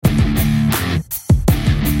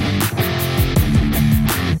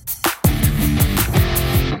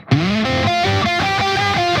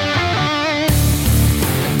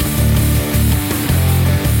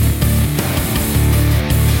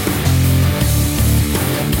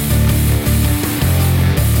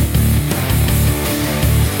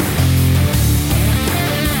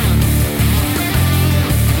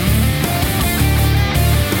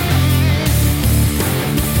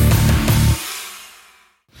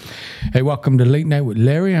Hey, welcome to Late Night with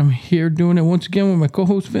Larry. I'm here doing it once again with my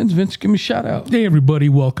co-host Vince. Vince, give me a shout out. Hey, everybody.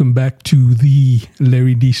 Welcome back to the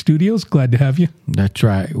Larry D Studios. Glad to have you. That's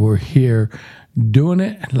right. We're here doing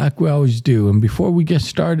it like we always do. And before we get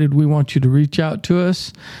started, we want you to reach out to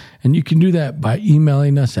us. And you can do that by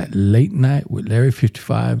emailing us at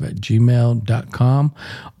latenightwithlarry55@gmail.com.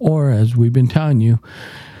 Or, as we've been telling you,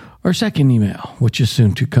 our second email, which is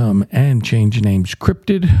soon to come and change names,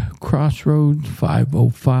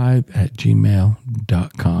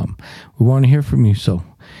 cryptidcrossroads505@gmail.com. We want to hear from you, so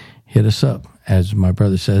hit us up. As my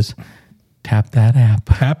brother says, tap that app.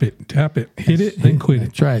 Tap it. Hit it, then quit it.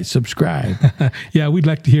 That's right. Subscribe. Yeah, we'd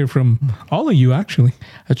like to hear from all of you, actually.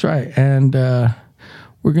 That's right. And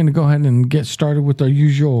we're going to go ahead and get started with our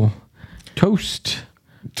usual toast.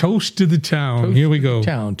 Toast to the town. Here we go.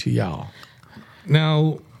 Town to y'all.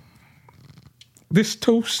 Now, this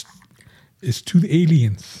toast is to the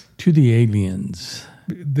aliens. To the aliens.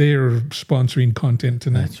 They're sponsoring content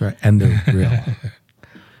tonight. That's right. And they're real.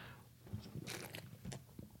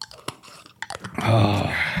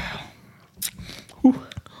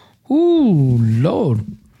 Ooh, Lord.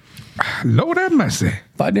 Lord have mercy.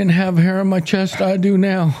 If I didn't have hair on my chest, I do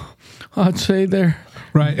now. I'd say there.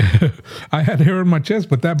 Right. I had hair on my chest,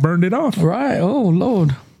 but that burned it off. Right. Oh,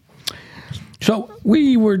 Lord. So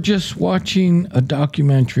we were just watching a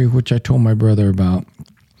documentary, which I told my brother about.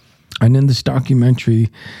 And in this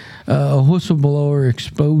documentary, a whistleblower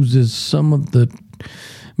exposes some of the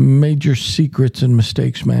major secrets and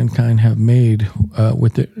mistakes mankind have made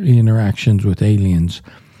with the interactions with aliens.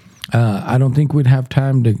 I don't think we'd have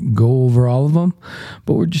time to go over all of them,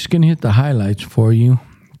 but we're just going to hit the highlights for you.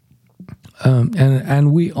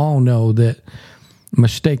 And we all know that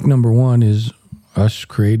mistake number one is us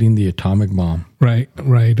creating the atomic bomb. Right.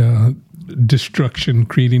 Destruction,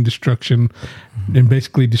 creating destruction, and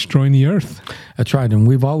basically destroying the earth. That's right. And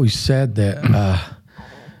we've always said that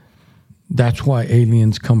that's why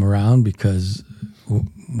aliens come around, because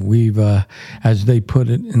we've, as they put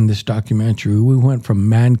it in this documentary, we went from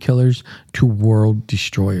man killers to world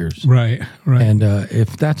destroyers. Right. And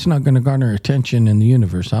if that's not going to garner attention in the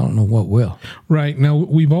universe, I don't know what will. Right. Now,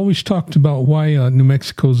 we've always talked about why New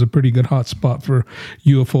Mexico is a pretty good hotspot for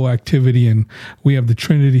UFO activity. And we have the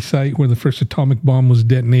Trinity site where the first atomic bomb was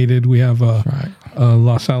detonated. We have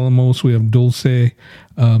Los Alamos. We have Dulce. They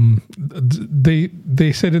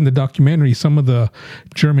said in the documentary, some of the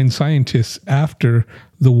German scientists after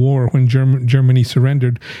the war, when Germany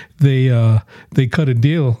surrendered, they cut a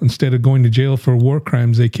deal. Instead of going to jail for war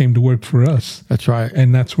crimes, they came to work for us. That's right.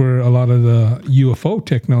 And that's where a lot of the UFO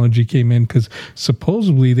technology came in, because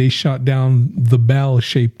supposedly they shot down the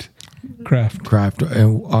bell-shaped craft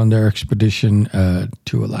on their expedition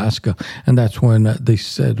to Alaska. And that's when they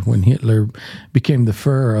said when Hitler became the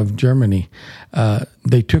Führer of Germany,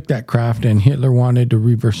 they took that craft, and Hitler wanted to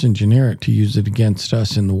reverse engineer it to use it against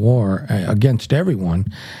us in the war, against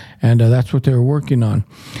everyone. And that's what they were working on.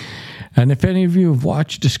 And if any of you have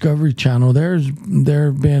watched Discovery Channel, there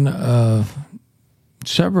have been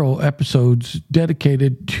several episodes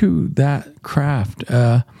dedicated to that craft.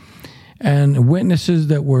 And witnesses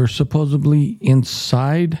that were supposedly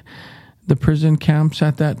inside the prison camps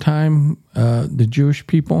at that time, the Jewish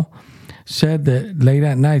people, said that late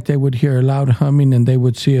at night they would hear a loud humming and they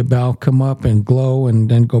would see a bell come up and glow and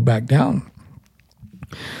then go back down.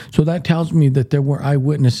 So that tells me that there were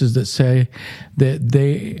eyewitnesses that say that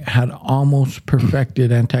they had almost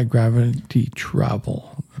perfected anti-gravity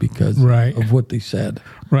travel because of what they said.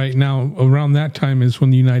 Right. Now, around that time is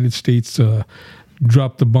when the United States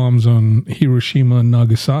dropped the bombs on Hiroshima and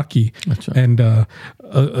Nagasaki. That's right. And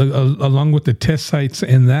along with the test sites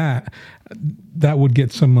and that would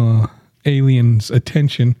get some aliens'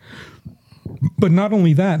 attention. But not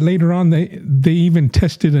only that, later on, they even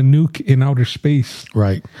tested a nuke in outer space.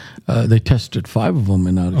 Right. They tested 5 of them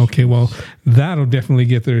in outer space. Okay, well, that'll definitely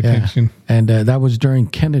get their attention. And that was during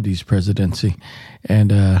Kennedy's presidency.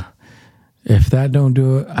 And if that don't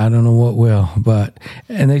do it, I don't know what will.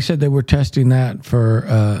 And they said they were testing that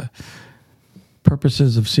for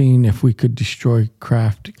purposes of seeing if we could destroy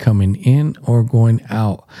craft coming in or going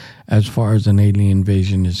out as far as an alien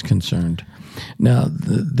invasion is concerned. Now,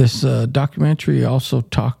 this documentary also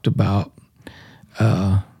talked about,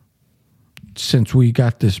 since we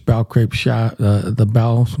got this the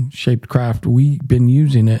bell-shaped craft, we've been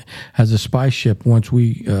using it as a spy ship once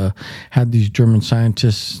we had these German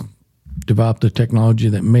scientists develop the technology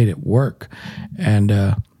that made it work.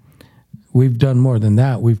 And we've done more than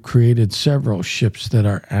that. We've created several ships that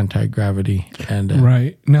are anti-gravity. And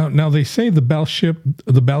right. Now they say the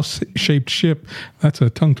bell-shaped ship, that's a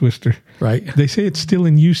tongue twister. Right. They say it's still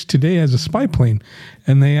in use today as a spy plane.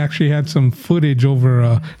 And they actually had some footage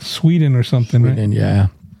over Sweden or something, right? And yeah.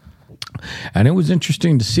 And it was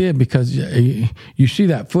interesting to see it because you see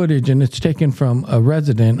that footage and it's taken from a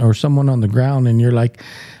resident or someone on the ground, and you're like,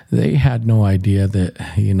 they had no idea that,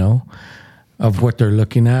 of what they're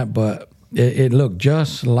looking at, but it looked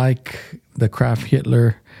just like the craft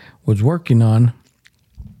Hitler was working on.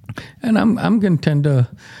 And I'm going to tend to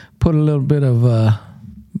put a little bit of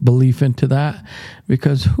belief into that,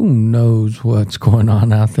 because who knows what's going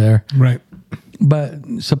on out there. Right. But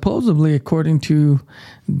supposedly, according to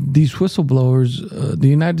these whistleblowers, the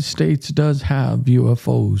United States does have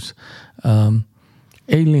UFOs.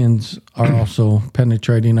 Aliens are also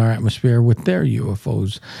penetrating our atmosphere with their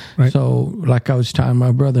UFOs. Right. So, like I was telling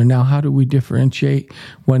my brother, now how do we differentiate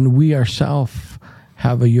when we ourselves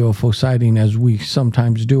have a UFO sighting, as we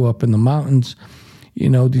sometimes do up in the mountains?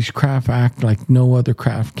 These craft act like no other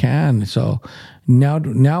craft can. So now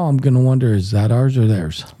I'm going to wonder, is that ours or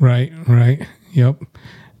theirs? Right. Yep.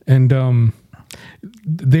 And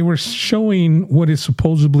they were showing what is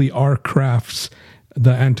supposedly our crafts,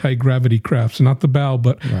 the anti-gravity crafts, not the bow,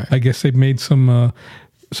 but right. I guess they've made some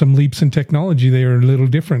leaps in technology. They are a little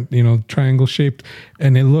different, triangle shaped,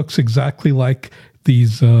 and it looks exactly like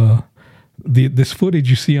these this footage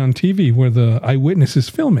you see on TV where the eyewitnesses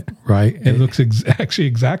film it. Right. It looks actually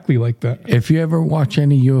exactly like that. If you ever watch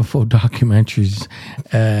any UFO documentaries,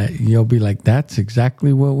 you'll be like, that's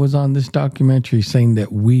exactly what was on this documentary, saying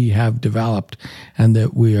that we have developed and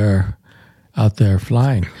that we are out there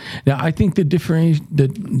flying. Now, I think the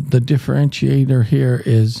differentiator here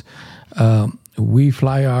is we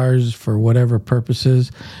fly ours for whatever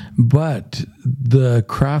purposes, but the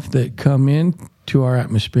craft that come into our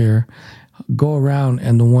atmosphere go around,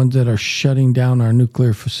 and the ones that are shutting down our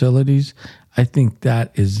nuclear facilities, I think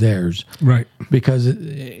that is theirs. Right. Because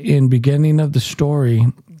in beginning of the story,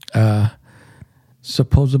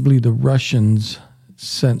 supposedly the Russians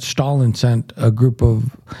Stalin sent a group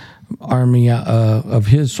of army of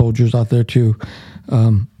his soldiers out there to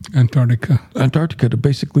Antarctica to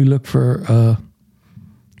basically look for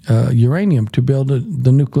uranium to build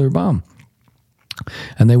the nuclear bomb.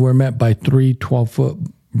 And they were met by 3 12-foot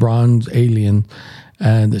bronze aliens,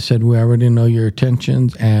 and they said, we already know your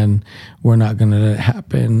intentions, and we're not going to let it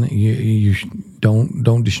happen. You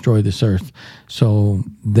don't destroy this earth. So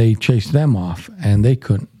they chased them off, and they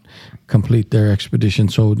couldn't complete their expedition.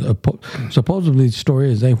 So supposedly the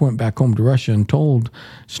story is they went back home to Russia and told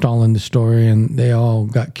Stalin the story, and they all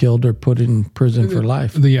got killed or put in prison for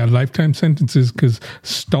life. Yeah, lifetime sentences, because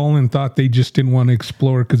Stalin thought they just didn't want to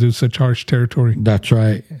explore because it was such harsh territory. That's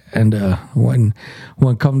right. And when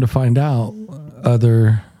come to find out,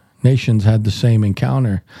 other nations had the same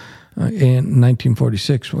encounter. In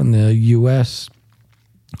 1946, when the U.S.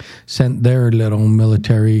 sent their little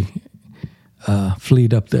military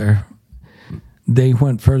fleet up there, they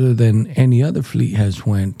went further than any other fleet has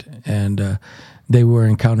went, and they were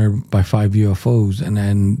encountered by 5 UFOs, and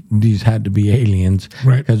then these had to be aliens,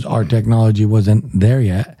 right? Because our technology wasn't there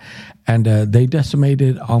yet, and they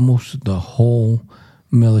decimated almost the whole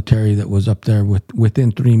military that was up there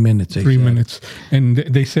within 3 minutes. 3 minutes, and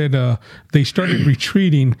they said they started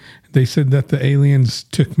retreating. They said that the aliens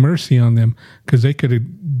took mercy on them because they could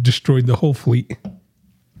have destroyed the whole fleet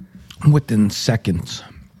within seconds.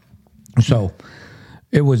 So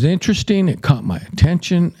it was interesting. It caught my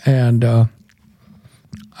attention, and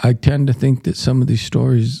I tend to think that some of these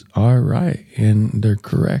stories are right, and they're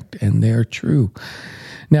correct, and they're true.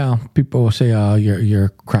 Now, people will say, "Oh, you're a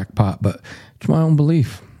crackpot," but it's my own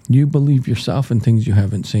belief. You believe yourself in things you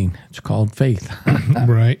haven't seen. It's called faith.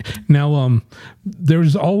 Right. Now,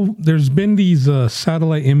 there's been these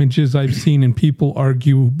satellite images I've seen, and people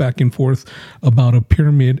argue back and forth about a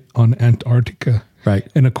pyramid on Antarctica. Right.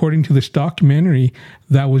 And according to this documentary,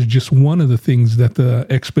 that was just one of the things that the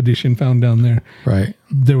expedition found down there. Right.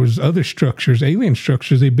 There was other structures, alien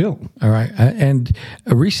structures they built. All right. And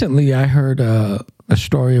recently I heard a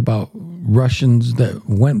story about Russians that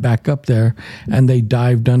went back up there and they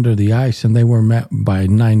dived under the ice, and they were met by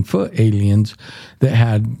 9-foot aliens that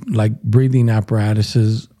had like breathing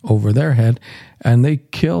apparatuses over their head, and they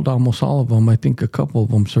killed almost all of them. I think a couple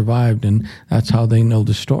of them survived, and that's how they know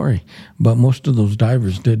the story. But most of those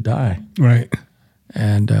divers did die. Right.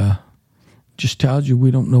 And just tells you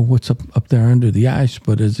we don't know what's up there under the ice,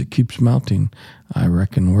 but as it keeps melting, I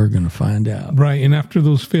reckon we're going to find out. Right, and after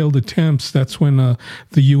those failed attempts, that's when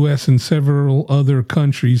the U.S. and several other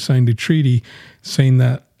countries signed a treaty saying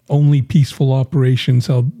that only peaceful operations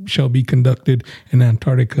shall be conducted in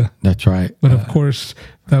Antarctica. That's right. But of course,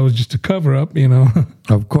 that was just a cover up,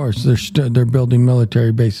 Of course, they're building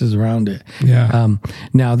military bases around it. Yeah.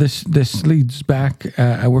 Now this leads back.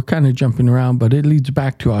 We're kind of jumping around, but it leads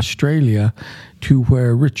back to Australia, to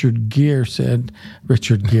where Richard Gere said.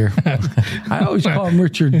 Richard Gere. I always call him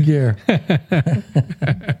Richard Gere.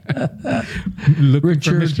 Looking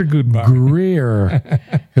for Mr. Goodbar. Greer,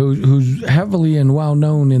 who's heavily and well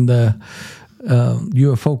known in the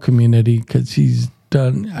UFO community, because he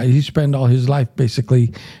spent all his life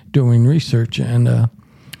basically doing research, and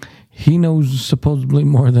he knows supposedly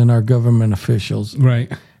more than our government officials.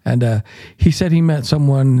 Right. And he said he met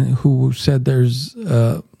someone who said there's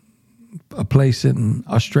a place in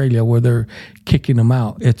Australia where they're kicking them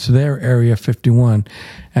out. It's their Area 51.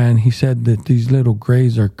 And he said that these little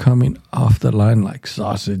grays are coming off the line like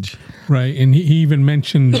sausage. Right. And he even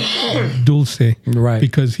mentioned Dulce. Right.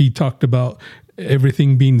 Because he talked about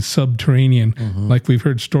everything being subterranean. Mm-hmm. Like we've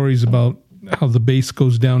heard stories about how the base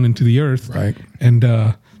goes down into the earth. Right. And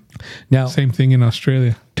now, same thing in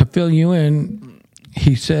Australia. To fill you in,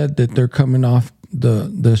 he said that they're coming off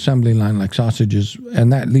the assembly line like sausages,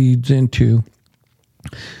 and that leads into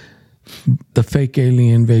the fake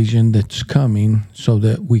alien invasion that's coming, so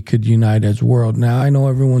that we could unite as a world. Now, I know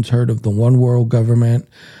everyone's heard of the one world government,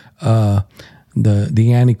 the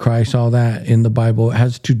Antichrist, all that in the Bible. It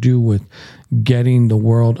has to do with getting the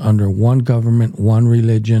world under one government, one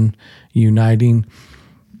religion, uniting.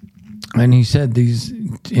 And he said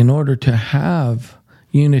in order to have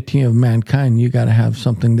unity of mankind, you got to have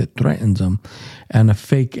something that threatens them. And a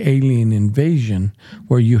fake alien invasion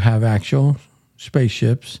where you have actual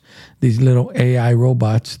spaceships, these little AI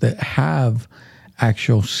robots that have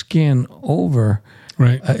actual skin over.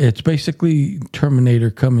 Right. It's basically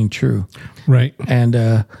Terminator coming true. Right.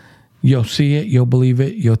 And you'll see it, you'll believe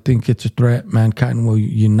it, you'll think it's a threat. Mankind will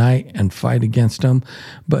unite and fight against them.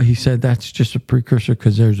 But he said that's just a precursor,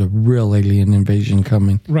 because there's a real alien invasion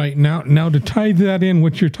coming. Right. Now to tie that in,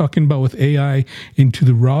 what you're talking about with AI into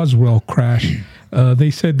the Roswell crash, they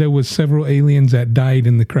said there was several aliens that died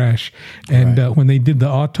in the crash. And Right. When they did the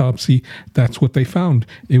autopsy, that's what they found.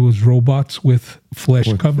 It was robots with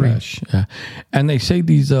flesh covering. Yeah. And they say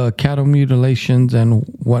these cattle mutilations and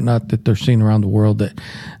whatnot that they're seeing around the world, that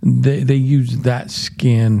they use that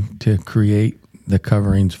skin to create the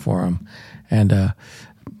coverings for them. And I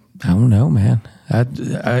don't know, man.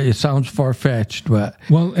 It sounds far-fetched, but...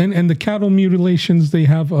 Well, and the cattle mutilations, they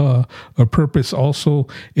have a purpose also.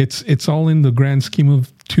 It's all in the grand scheme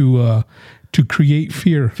of to create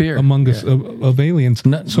fear among us of aliens.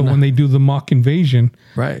 When they do the mock invasion...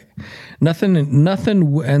 Right. Nothing,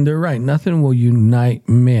 and they're right, nothing will unite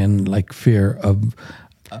men like fear of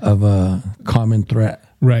a common threat.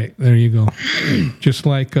 Right. There you go. Just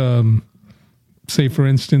like, say, for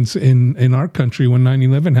instance, in our country, when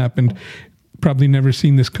 9/11 happened, probably never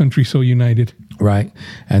seen this country so united. Right.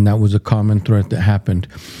 And that was a common threat that happened.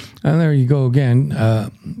 And there you go again.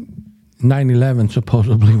 9/11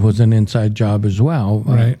 supposedly was an inside job as well.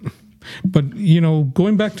 Right. But,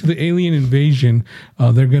 going back to the alien invasion,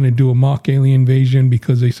 they're going to do a mock alien invasion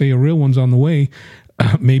because they say a real one's on the way.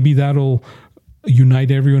 Maybe that'll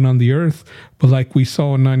unite everyone on the earth. But like we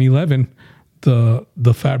saw in 9/11,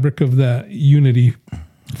 the fabric of that unity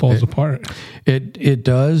falls apart. It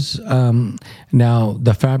does. Now,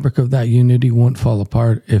 the fabric of that unity won't fall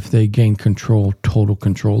apart if they gain total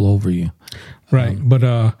control over you. Right.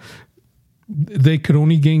 But they could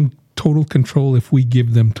only gain total control if we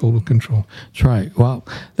give them total control. That's right. Well,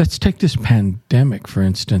 let's take this pandemic, for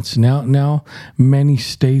instance. Now many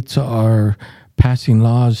states are passing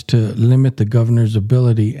laws to limit the governor's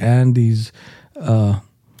ability and these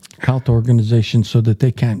health organizations so that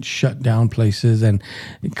they can't shut down places. And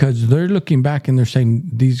because they're looking back and they're saying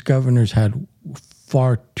these governors had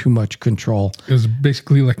far too much control. It was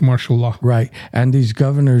basically like martial law. Right. And these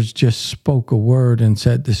governors just spoke a word and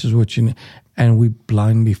said, this is what you need. And we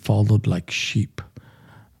blindly followed like sheep.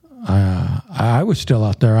 I was still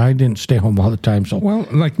out there. I didn't stay home all the time. So, well,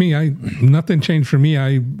 like me, nothing changed for me.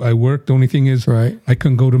 I worked. The only thing is, right, I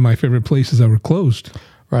couldn't go to my favorite places that were closed.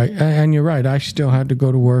 Right, and you're right. I still had to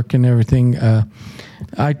go to work and everything.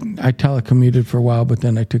 I telecommuted for a while, but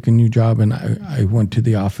then I took a new job and I went to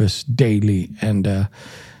the office daily. And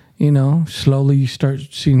slowly you start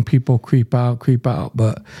seeing people creep out.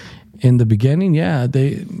 But in the beginning, yeah,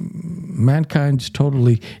 mankind's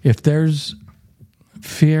totally. If there's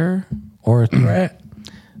fear or a threat,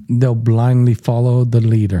 they'll blindly follow the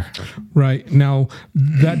leader. Right. Now,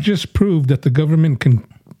 that just proved that the government can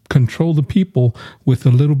control the people with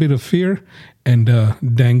a little bit of fear and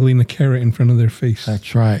dangling a carrot in front of their face.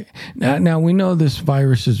 That's right. Now we know this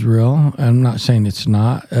virus is real. I'm not saying it's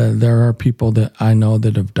not. There are people that I know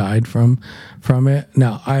that have died from it.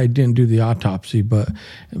 Now, I didn't do the autopsy, but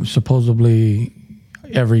supposedly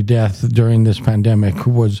every death during this pandemic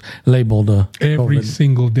was labeled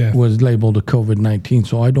single death was labeled a COVID-19.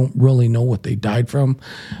 So I don't really know what they died from,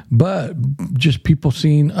 but just people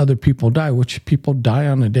seeing other people die, which people die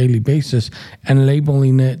on a daily basis, and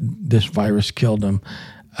labeling it, this virus killed them.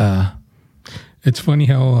 It's funny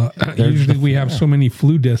how usually we have so many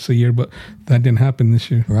flu deaths a year, but that didn't happen this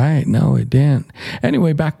year. Right. No, it didn't.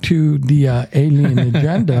 Anyway, back to the alien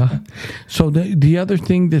agenda. So the other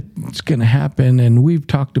thing that's going to happen, and we've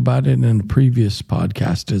talked about it in a previous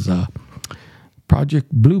podcast, is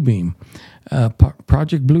Project Bluebeam.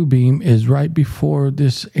 Project Bluebeam is right before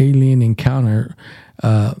this alien encounter.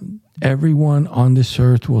 Everyone on this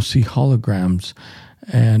earth will see holograms,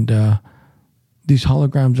 and these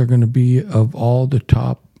holograms are going to be of all the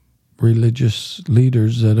top religious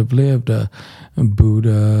leaders that have lived.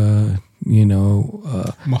 Buddha,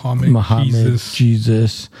 Muhammad,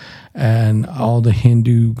 Jesus, and all the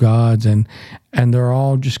Hindu gods, and they're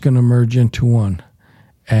all just going to merge into one.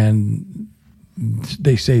 And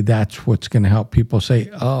they say that's what's going to help people say,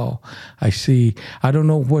 oh, I see. I don't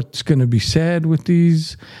know what's going to be said with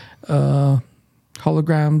these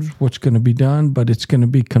holograms, what's going to be done, but it's going to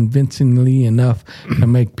be convincingly enough to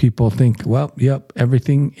make people think, well, yep,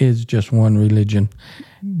 everything is just one religion.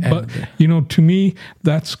 But, to me,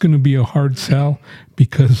 that's going to be a hard sell,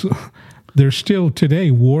 because there's still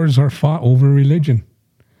today wars are fought over religion,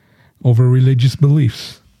 over religious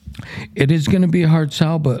beliefs. It is going to be a hard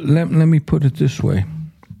sell, but let me put it this way.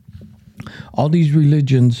 All these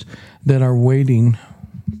religions that are waiting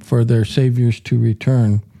for their saviors to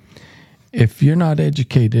return, if you're not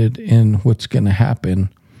educated in what's going to happen,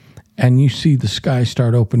 and you see the sky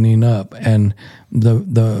start opening up, and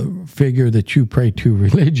the figure that you pray to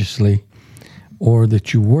religiously or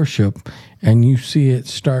that you worship, and you see it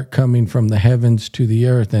start coming from the heavens to the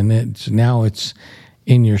earth, and it's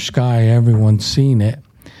in your sky, everyone's seeing it,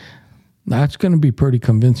 that's going to be pretty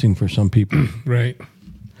convincing for some people. Right.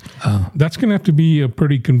 That's going to have to be a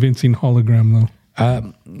pretty convincing hologram, though.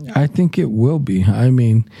 I think it will be. I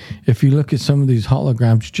mean, if you look at some of these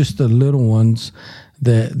holograms, just the little ones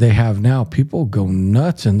that they have now, people go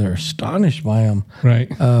nuts and they're astonished by them.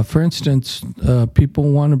 Right. For instance,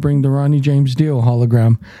 people want to bring the Ronnie James Dio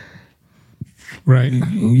hologram. Right.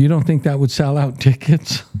 You don't think that would sell out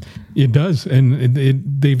tickets? It does, and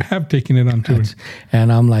they have taken it on tour.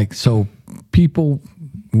 And I'm like, so people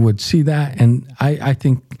would see that, and I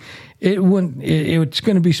think it wouldn't. It's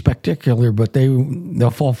going to be spectacular, but they'll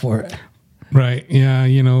fall for it. Right. Yeah.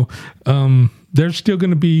 There's still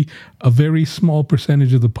going to be a very small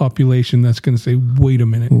percentage of the population that's going to say, "Wait a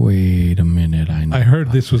minute. I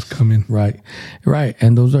heard this was coming." Right.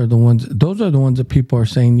 And those are the ones that people are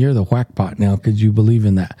saying you're the whackpot now because you believe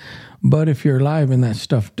in that. But if you're alive and that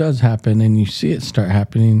stuff does happen and you see it start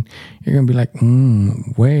happening, you're going to be like,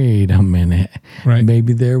 wait a minute. Right.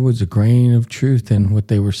 Maybe there was a grain of truth in what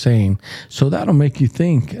they were saying. So that'll make you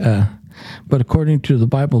think. But according to the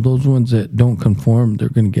Bible, those ones that don't conform, they're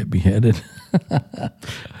going to get beheaded.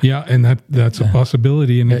 Yeah, and that's a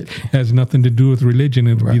possibility, and it has nothing to do with religion.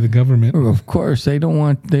 It'll be the government. Of course, they don't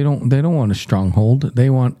want a stronghold. They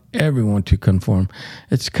want everyone to conform.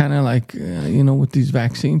 It's kind of like with these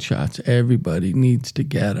vaccine shots. Everybody needs to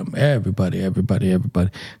get them. Everybody,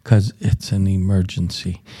 because it's an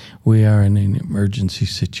emergency. We are in an emergency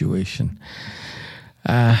situation.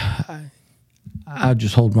 I'll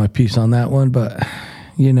just hold my peace on that one, but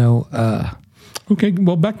Okay,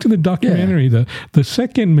 well, back to the documentary. Yeah. The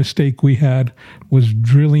second mistake we had was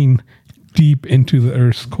drilling deep into the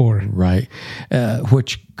Earth's core. Right,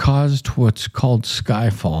 which caused what's called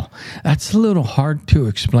skyfall. That's a little hard to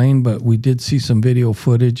explain, but we did see some video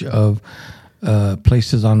footage of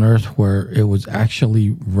places on Earth where it was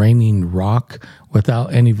actually raining rock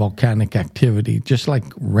without any volcanic activity, just like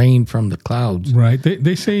rain from the clouds. Right.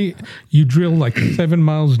 They say you drill like 7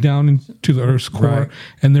 miles down into the Earth's core, right,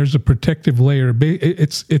 and there's a protective layer.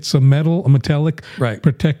 It's a metallic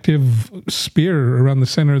protective spear around the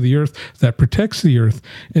center of the Earth that protects the Earth,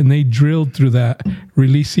 and they drilled through that,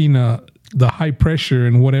 releasing the high pressure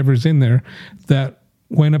and whatever's in there that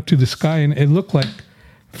went up to the sky, and it looked like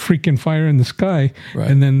freaking fire in the sky. Right.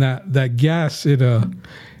 And then that gas,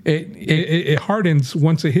 It hardens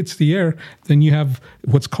once it hits the air. Then you have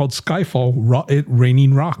what's called skyfall,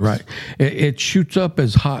 raining rocks. Right. It shoots up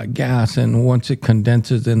as hot gas, and once it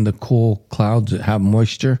condenses in the cool clouds that have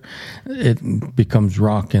moisture, it becomes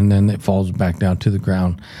rock, and then it falls back down to the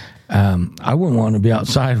ground. I wouldn't want to be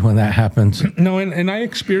outside when that happens. No, and I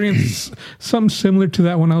experienced something similar to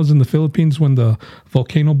that when I was in the Philippines when the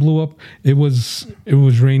volcano blew up. It was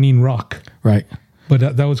raining rock. Right.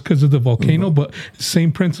 But that was because of the volcano, but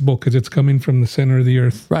same principle because it's coming from the center of the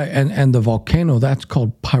earth. Right, and the volcano, that's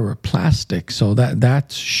called pyroclastic, so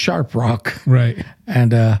that's sharp rock. Right.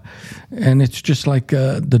 And it's just like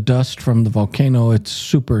the dust from the volcano. It's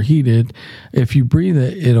superheated. If you breathe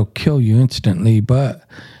it, it'll kill you instantly, but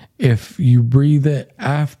if you breathe it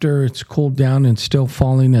after it's cooled down and still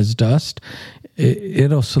falling as dust,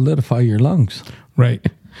 it'll solidify your lungs. Right.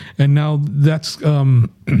 And now that's,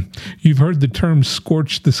 you've heard the term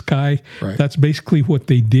scorch the sky. Right. That's basically what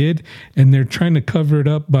they did. And they're trying to cover it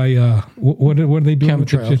up by, what are they doing with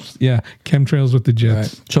the jets? Yeah, chemtrails with the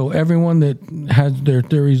jets. Right. So everyone that has their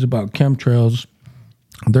theories about chemtrails,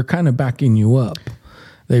 they're kind of backing you up.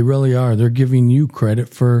 They really are. They're giving you credit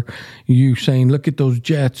for you saying, look at those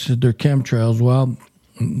jets, they're chemtrails. Well,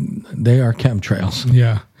 they are chemtrails.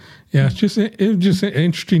 Yeah. Yeah, it was just an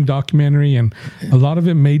interesting documentary, and a lot of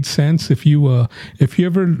it made sense. If you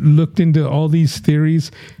ever looked into all these theories,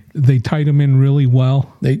 they tied them in really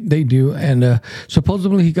well. They do, and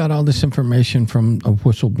supposedly he got all this information from a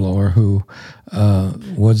whistleblower who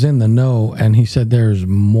was in the know, and he said there's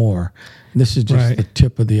more. This is just the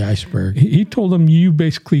tip of the iceberg. He told them you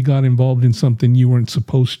basically got involved in something you weren't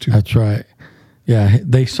supposed to. That's right. Yeah,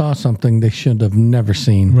 they saw something they should have never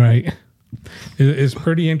seen. Right. It's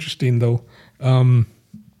pretty interesting, though. And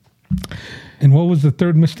what was the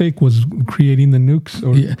third mistake? Was creating the nukes?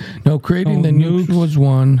 Or? Yeah. No, creating the nukes was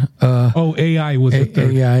one. AI was the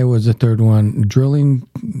third. AI was the third one. Drilling,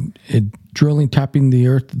 tapping the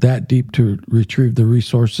earth that deep to retrieve the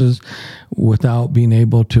resources without being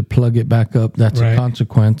able to plug it back up. That's a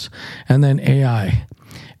consequence. And then AI,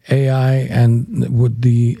 and with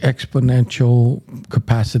the exponential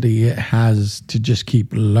capacity it has to just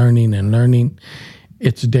keep learning and learning,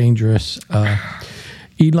 it's dangerous.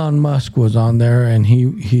 Elon Musk was on there, and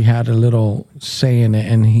he had a little say in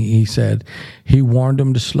it, and he said, he warned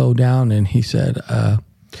him to slow down, and he said,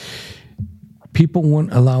 people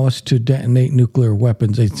wouldn't allow us to detonate nuclear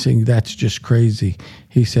weapons. They'd say that's just crazy.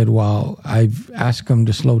 He said, well, I've asked them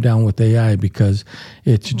to slow down with AI because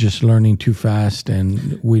it's just learning too fast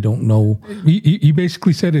and we don't know. You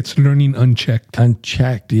basically said it's learning unchecked.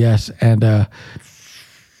 Unchecked, yes. And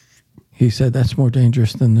he said that's more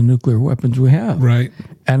dangerous than the nuclear weapons we have. Right.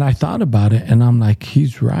 And I thought about it, and I'm like,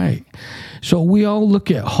 he's right. So we all look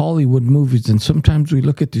at Hollywood movies, and sometimes we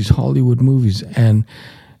look at these Hollywood movies, and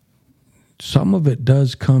some of it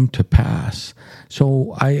does come to pass.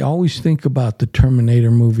 So I always think about the Terminator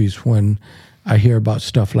movies when I hear about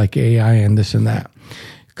stuff like AI and this and that,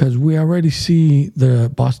 because we already see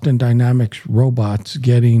the Boston Dynamics robots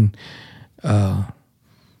getting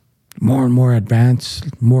more and more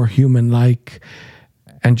advanced, more human-like.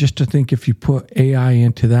 And just to think, if you put AI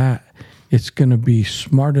into that, it's going to be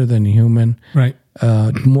smarter than a human, right?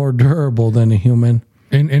 More durable than a human.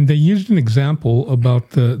 And they used an example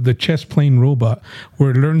about the chess playing robot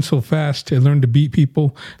where it learned so fast, it learned to beat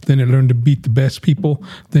people, then it learned to beat the best people,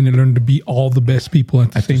 then it learned to beat all the best people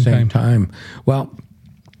at the same time. Well,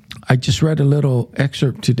 I just read a little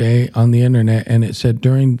excerpt today on the internet, and it said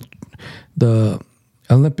during the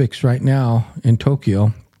Olympics right now in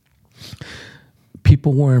Tokyo,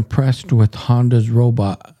 people were impressed with Honda's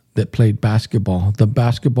robot that played basketball, the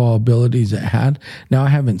basketball abilities it had. Now, I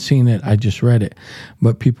haven't seen it, I just read it,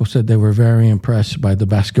 but people said they were very impressed by the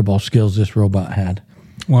basketball skills this robot had.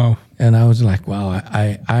 Wow. And I was like, wow,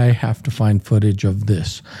 I have to find footage of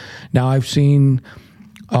this. Now, I've seen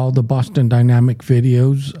all the Boston Dynamic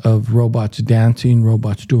videos of robots dancing,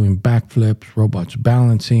 robots doing backflips, robots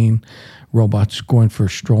balancing, robots going for a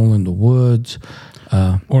stroll in the woods.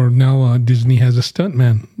 Or now Disney has a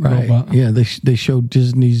stuntman robot. Yeah, they showed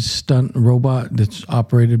Disney's stunt robot that's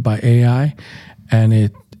operated by AI, and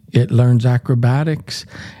it learns acrobatics.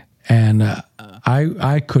 And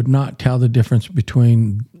I could not tell the difference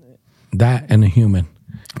between that and a human.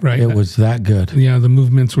 Right. It was that good. Yeah, the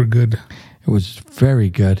movements were good. It was very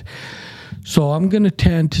good. So I'm going to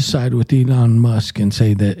tend to side with Elon Musk and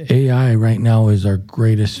say that AI right now is our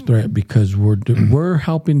greatest threat because we're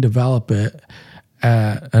helping develop it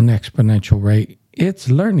at an exponential rate. it's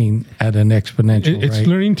learning at an exponential It's rate.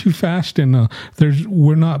 learning too fast, and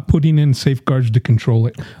we're not putting in safeguards to control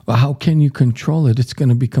it. Well, how can you control it? It's going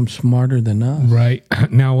to become smarter than us. Right.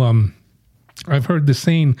 Now, I've heard the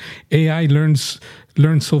saying, AI learns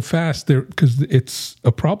so fast there because it's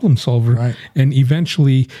a problem solver. Right. And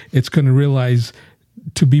eventually it's going to realize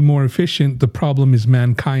to be more efficient, the problem is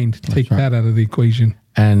mankind. Take that out of the equation.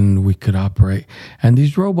 And we could operate. And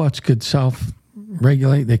these robots could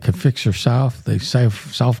self-regulate. They could fix themselves. They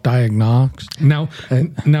self-diagnose. Now,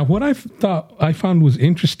 what I found was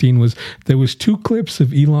interesting was there was 2 clips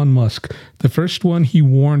of Elon Musk. The first one, he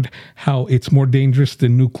warned how it's more dangerous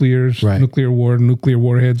than nuclear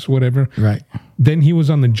warheads, whatever. Right. Then he was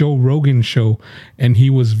on the Joe Rogan show, and he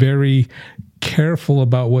was very careful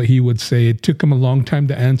about what he would say. It took him a long time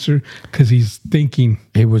to answer because he's thinking.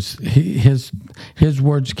 It was his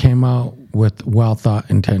words came out with well thought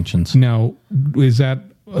intentions. Now, is that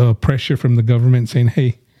pressure from the government saying,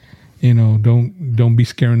 "Hey, don't be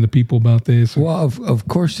scaring the people about this"? Well, of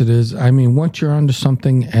course it is. I mean, once you're onto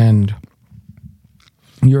something and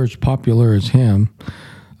you're as popular as him,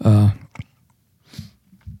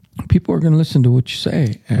 people are going to listen to what you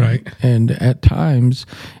say. Right. And at times,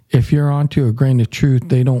 if you're onto a grain of truth,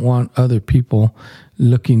 they don't want other people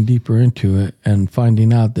looking deeper into it and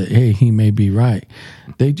finding out that, hey, he may be right.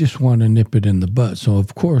 They just want to nip it in the butt. So,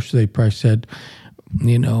 of course, they probably said,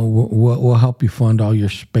 we'll help you fund all your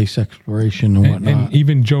space exploration and whatnot. And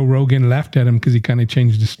even Joe Rogan laughed at him because he kind of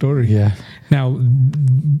changed the story. Yeah. Now,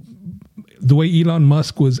 the way Elon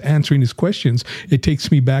Musk was answering his questions, it takes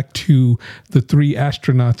me back to the 3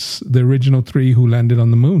 astronauts, the original 3 who landed on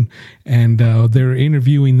the moon. And they're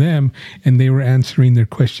interviewing them, and they were answering their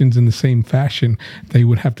questions in the same fashion. They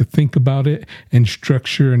would have to think about it and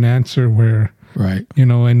structure an answer where... Right.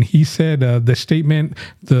 And he said the statement,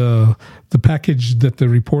 the package that the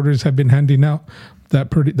reporters have been handing out,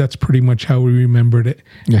 that's pretty much how we remembered it.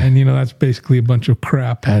 Yeah. And, that's basically a bunch of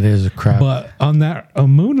crap. That is a crap. But on that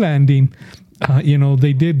moon landing,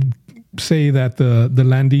 they did say that the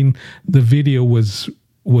landing, the video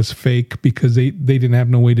was fake because they didn't have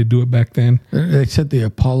no way to do it back then. They said the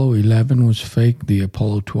Apollo 11 was fake. The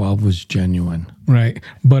Apollo 12 was genuine. Right.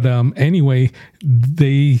 But anyway,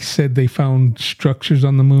 they said they found structures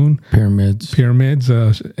on the moon. Pyramids,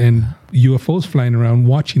 and UFOs flying around,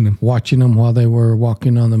 watching them. Watching them while they were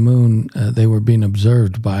walking on the moon. They were being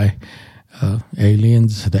observed by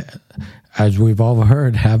aliens that, as we've all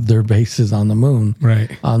heard, have their bases on the moon.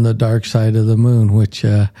 Right. On the dark side of the moon, which,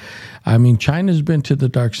 China's been to the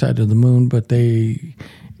dark side of the moon, but they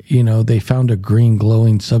found a green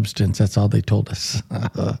glowing substance. That's all they told us.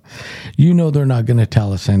 They're not going to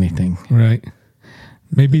tell us anything. Right.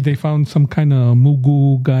 Maybe they found some kind of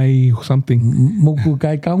Mugu guy or something. Mugu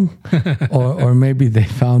guy gong? or maybe they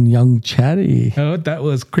found young Cherry. Oh, that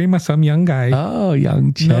was Cream of some young guy. Oh,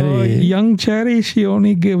 young Cherry. No, young Cherry, she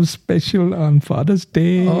only gives special on Father's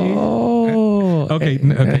Day. Oh. Okay,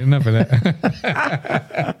 enough of that.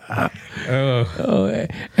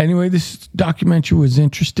 Anyway, this documentary was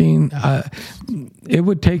interesting. It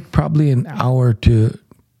would take probably an hour to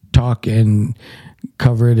talk and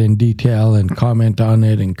cover it in detail and comment on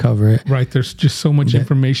it and cover it. Right. There's just so much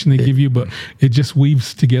information they give you, but it just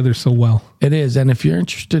weaves together so well. It is. And if you're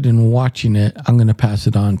interested in watching it, I'm going to pass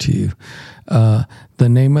it on to you. The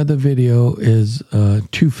name of the video is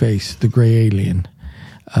Two-Face, the Gray Alien.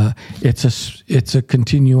 It's a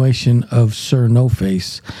continuation of Sir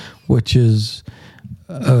No-Face, which is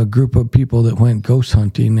a group of people that went ghost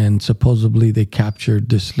hunting, and supposedly they captured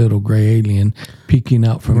this little gray alien peeking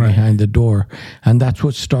out from behind the door, and that's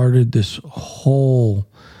what started this whole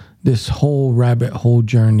rabbit hole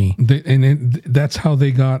journey. That's how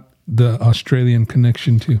they got the Australian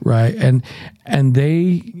connection too. Right, and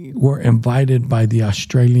they were invited by the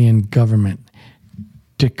Australian government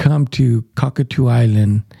to come to Cockatoo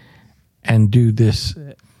Island and do this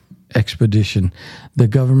expedition. The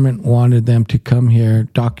government wanted them to come here,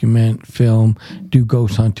 document, film, do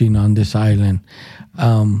ghost hunting on this island.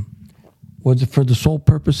 Was it for the sole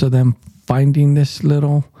purpose of them finding this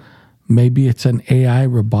little, maybe it's an AI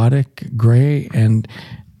robotic gray, and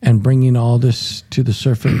bringing all this to the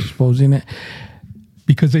surface, exposing it?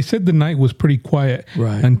 Because they said the night was pretty quiet,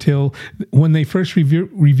 right, until when they first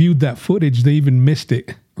reviewed that footage, they even missed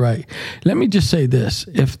it. Right. Let me just say this: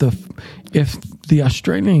 if the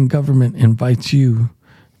Australian government invites you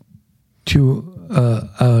to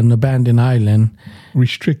an abandoned island,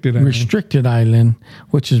 restricted island,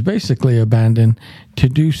 which is basically abandoned, to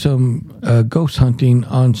do some ghost hunting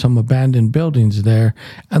on some abandoned buildings there,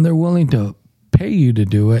 and they're willing to pay you to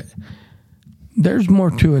do it, there's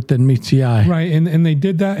more to it than meets the eye. Right, and they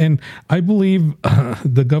did that, and I believe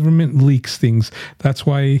the government leaks things. That's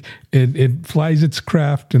why it flies its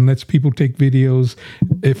craft and lets people take videos.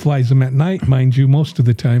 It flies them at night, mind you, most of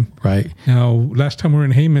the time. Right. Now, last time we were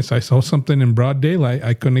in Jemez, I saw something in broad daylight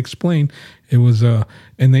I couldn't explain. It was, and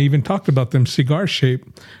they even talked about them cigar shape.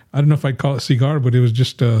 I don't know if I'd call it cigar, but it was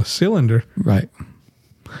just a cylinder. Right.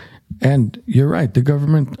 And you're right. The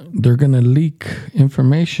government, they're going to leak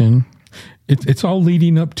information. It's all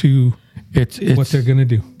leading up to It's what they're going to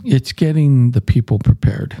do. It's getting the people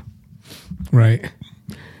prepared. Right.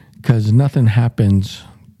 Because nothing happens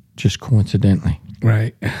just coincidentally.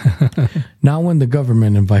 Right. Not when the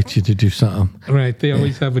government invites you to do something. Right. They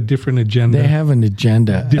always have a different agenda. They have an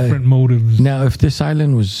agenda. Different motives. Now, if this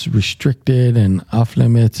island was restricted and off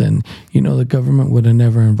limits, and, the government would have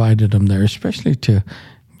never invited them there, especially to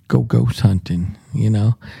go ghost hunting,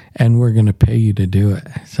 and we're going to pay you to do it.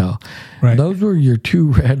 So right. Those were your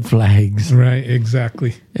 2 red flags. Right.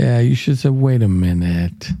 Exactly. Yeah. You should say, wait a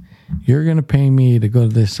minute. You're going to pay me to go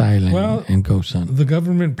to this island and ghost hunt. The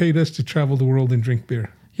government paid us to travel the world and drink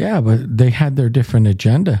beer. Yeah, but they had their different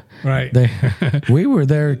agenda. Right. We were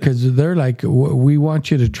there because they're like, we want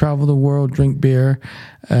you to travel the world, drink beer.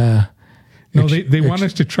 No, they want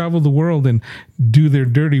us to travel the world and do their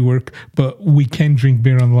dirty work, but we can drink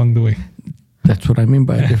beer along the way. That's what I mean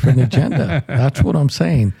by a different agenda. That's what I'm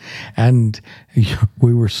saying. And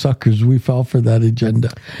we were suckers. We fell for that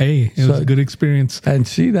agenda. Hey, it was a good experience. And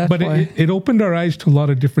see, that's but why. It opened our eyes to a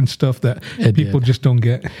lot of different stuff that people just don't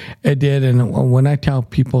get. It did. And when I tell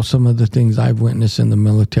people some of the things I've witnessed in the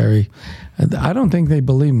military, I don't think they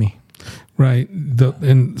believe me. Right.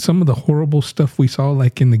 And some of the horrible stuff we saw,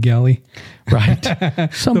 like in the galley. Right.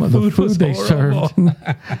 Some of the food they served.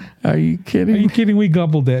 Are you kidding? Are you kidding? We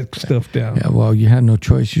gobbled that stuff down. Yeah, well, you had no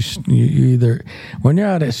choice. You either, when you're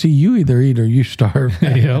out at sea, you either eat or you starve.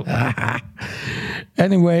 Yep.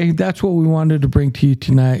 Anyway, that's what we wanted to bring to you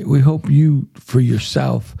tonight. We hope you, for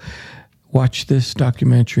yourself, watch this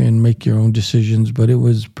documentary and make your own decisions, but it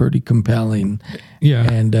was pretty compelling.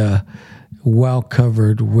 Yeah. And well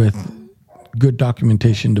covered with good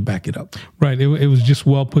documentation to back it up. Right. It was just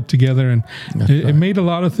well put together, and it made a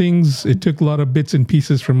lot of things. It took a lot of bits and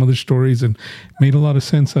pieces from other stories and made a lot of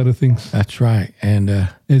sense out of things. That's right. And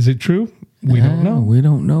is it true? We don't know. We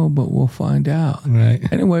don't know, but we'll find out. Right.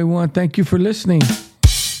 Anyway, we want to thank you for listening.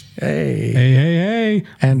 Hey.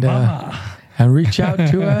 And reach out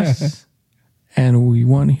to us. And we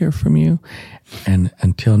want to hear from you. And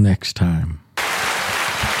until next time.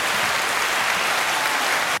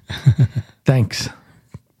 Thanks.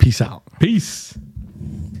 Peace out. Peace.